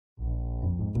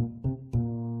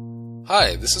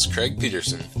Hi, this is Craig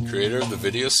Peterson, creator of the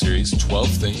video series 12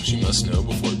 Things You Must Know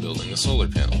Before Building a Solar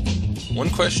Panel. One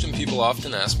question people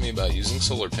often ask me about using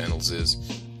solar panels is,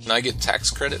 can I get tax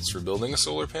credits for building a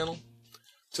solar panel?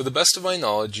 To the best of my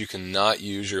knowledge, you cannot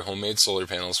use your homemade solar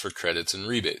panels for credits and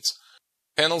rebates.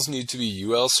 Panels need to be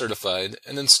UL certified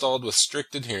and installed with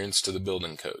strict adherence to the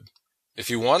building code. If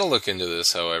you want to look into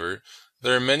this, however,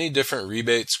 there are many different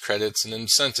rebates, credits, and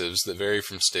incentives that vary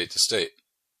from state to state.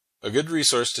 A good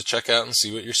resource to check out and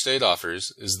see what your state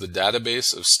offers is the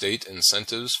Database of State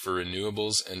Incentives for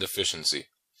Renewables and Efficiency.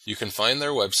 You can find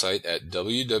their website at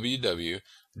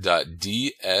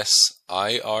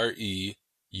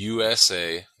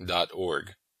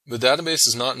www.dsireusa.org. The database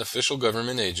is not an official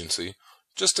government agency,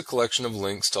 just a collection of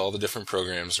links to all the different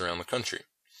programs around the country.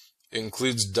 It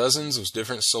includes dozens of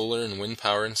different solar and wind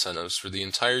power incentives for the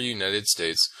entire United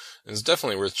States and is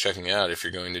definitely worth checking out if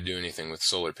you're going to do anything with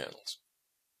solar panels.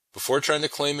 Before trying to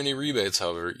claim any rebates,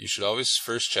 however, you should always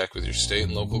first check with your state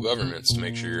and local governments to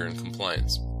make sure you're in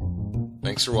compliance.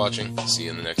 Thanks for watching. See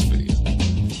you in the next video.